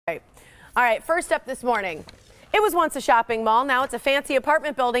All right, first up this morning. It was once a shopping mall. Now it's a fancy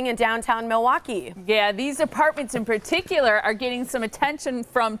apartment building in downtown Milwaukee. Yeah, these apartments in particular are getting some attention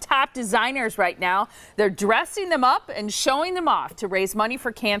from top designers right now. They're dressing them up and showing them off to raise money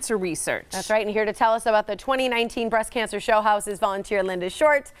for cancer research. That's right. And here to tell us about the 2019 Breast Cancer Showhouse is volunteer Linda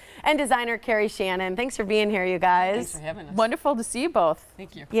Short and designer Kerry Shannon. Thanks for being here, you guys. Thanks for having us. Wonderful to see you both.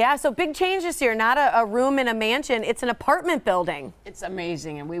 Thank you. Yeah, so big change this year. Not a room in a mansion. It's an apartment building. It's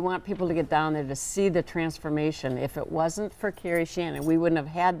amazing, and we want people to get down there to see the transformation. If it wasn't for Kerry Shannon, we wouldn't have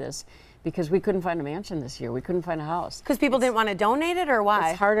had this because we couldn't find a mansion this year. We couldn't find a house. Because people didn't want to donate it, or why?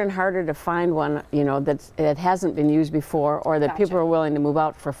 It's harder and harder to find one, you know, that hasn't been used before, or that people are willing to move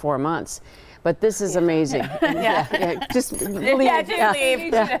out for 4 months. But this is amazing. Just leave.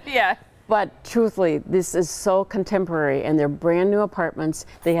 Yeah. But truthfully, this is so contemporary, and they're brand new apartments.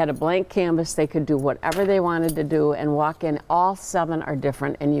 They had a blank canvas. They could do whatever they wanted to do and walk in. All 7 are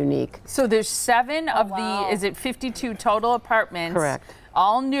different and unique. So there's 7 of the, is it 52 total apartments? Correct.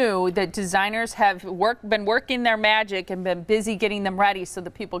 All new, that designers have been working their magic and been busy getting them ready so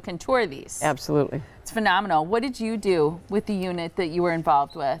that people can tour these. Absolutely. It's phenomenal. What did you do with the unit that you were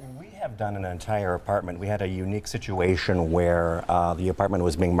involved with? We have done an entire apartment. We had a unique situation where the apartment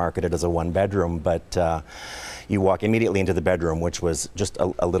was being marketed as a 1-bedroom, but you walk immediately into the bedroom, which was just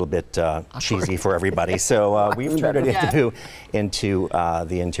a little bit cheesy for everybody. So we've turned it into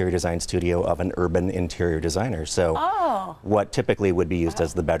the interior design studio of an urban interior designer. So what typically would be used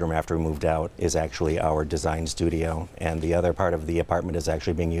as the bedroom after we moved out is actually our design studio, and the other part of the apartment is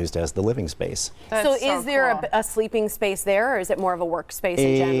actually being used as the living space. So is there a sleeping space there, or is it more of a workspace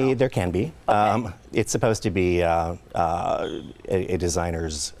in general? There can be. Okay. It's supposed to be a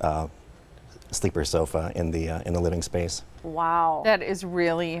designer's sleeper sofa in the living space. Wow. That is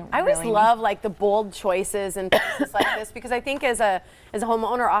really, I always love like the bold choices and things like this, because I think as a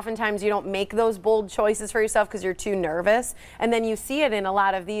homeowner, oftentimes you don't make those bold choices for yourself because you're too nervous. And then you see it in a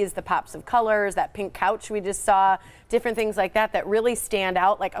lot of these, the pops of colors, that pink couch we just saw, different things like that that really stand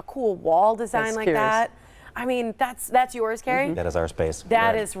out, like a cool wall design like that. I mean, that's yours, Kerry? That is our space.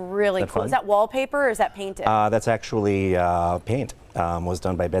 That is really cool. Is that wallpaper or is that painted? That's actually paint. Was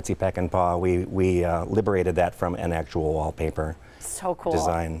done by Betsy Peckinpah. We liberated that from an actual wallpaper. So cool.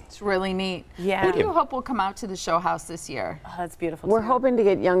 Design. It's really neat. Yeah. Who do you hope will come out to the show house this year? Oh, that's beautiful. We're hoping to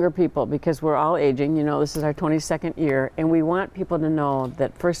get younger people because we're all aging. You know, this is our 22nd year, and we want people to know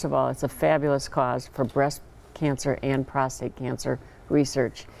that, first of all, it's a fabulous cause for breast cancer and prostate cancer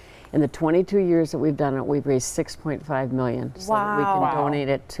research. In the 22 years that we've done it, we've raised $6.5 million so that we can donate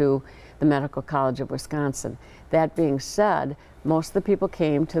it to the Medical College of Wisconsin. That being said, most of the people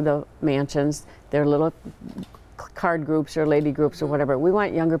came to the mansions, their little card groups or lady groups or whatever. We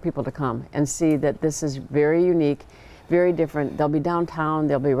want younger people to come and see that this is very unique, very different. They'll be downtown,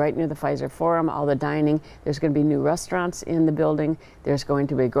 they'll be right near the Pfizer Forum, all the dining. There's going to be new restaurants in the building. There's going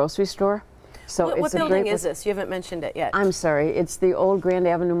to be a grocery store. So what building is this? You haven't mentioned it yet. I'm sorry, it's the old Grand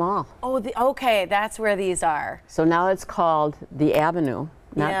Avenue Mall. Oh, okay, that's where these are. So now it's called the Avenue,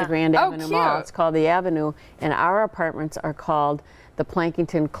 not the Grand Avenue Mall. It's called the Avenue, and our apartments are called the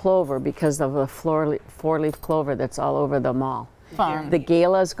Plankinton Clover because of the four-leaf clover that's all over the mall. Fun. The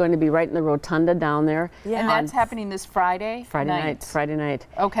gala is going to be right in the rotunda down there. Yeah. And that's happening this Friday? Friday night.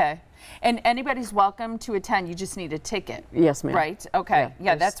 Okay. And anybody's welcome to attend. You just need a ticket. Yes, ma'am. Right? Okay.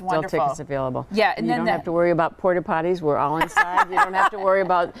 Yeah, that's wonderful. Still tickets available. Yeah, and you don't have to worry about porta potties. We're all inside. You don't have to worry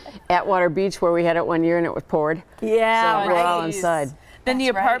about Atwater Beach where we had it one year and it was poured. Yeah, so we're all inside. Then the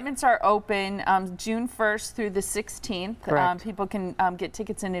apartments are open June 1st through the 16th. People can get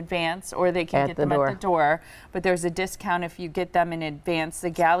tickets in advance, or they can get them at the door. But there's a discount if you get them in advance.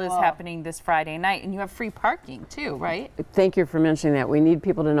 The gala is happening this Friday night, and you have free parking too, right? Thank you for mentioning that. We need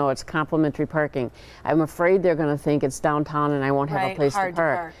people to know it's complimentary parking. I'm afraid they're going to think it's downtown and I won't have a place to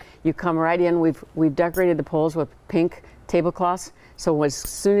park. You come right in. We've decorated the poles with pink tablecloths. So as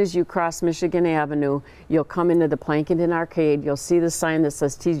soon as you cross Michigan Avenue, you'll come into the Plankinton Arcade. You'll see the sign that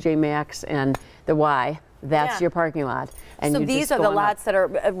says TJ Maxx and the Y. That's your parking lot. And so these are the lots that are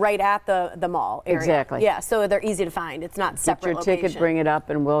right at the mall area. Exactly. Yeah, so they're easy to find. It's not separate location. Get your ticket, bring it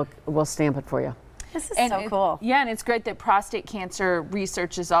up, and we'll stamp it for you. This is so cool. Yeah, and it's great that prostate cancer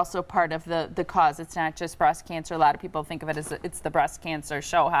research is also part of the cause. It's not just breast cancer. A lot of people think of it as it's the breast cancer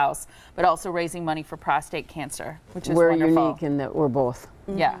show house, but also raising money for prostate cancer, which is wonderful. We're unique in that we're both.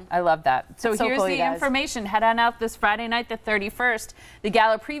 Yeah, I love that. So here's the information. Head on out this Friday night, the 31st. The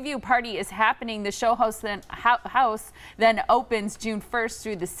Gala Preview Party is happening. The show house then opens June 1st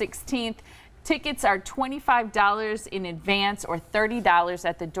through the 16th. Tickets are $25 in advance or $30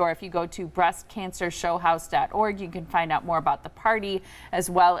 at the door. If you go to breastcancershowhouse.org, you can find out more about the party as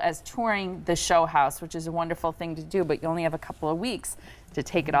well as touring the show house, which is a wonderful thing to do, but you only have a couple of weeks to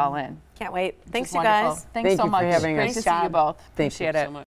take it all in. Can't wait. Thanks, you wonderful. guys. Thanks so much. For having Great us. to see you both. Thank you Appreciate it. so much.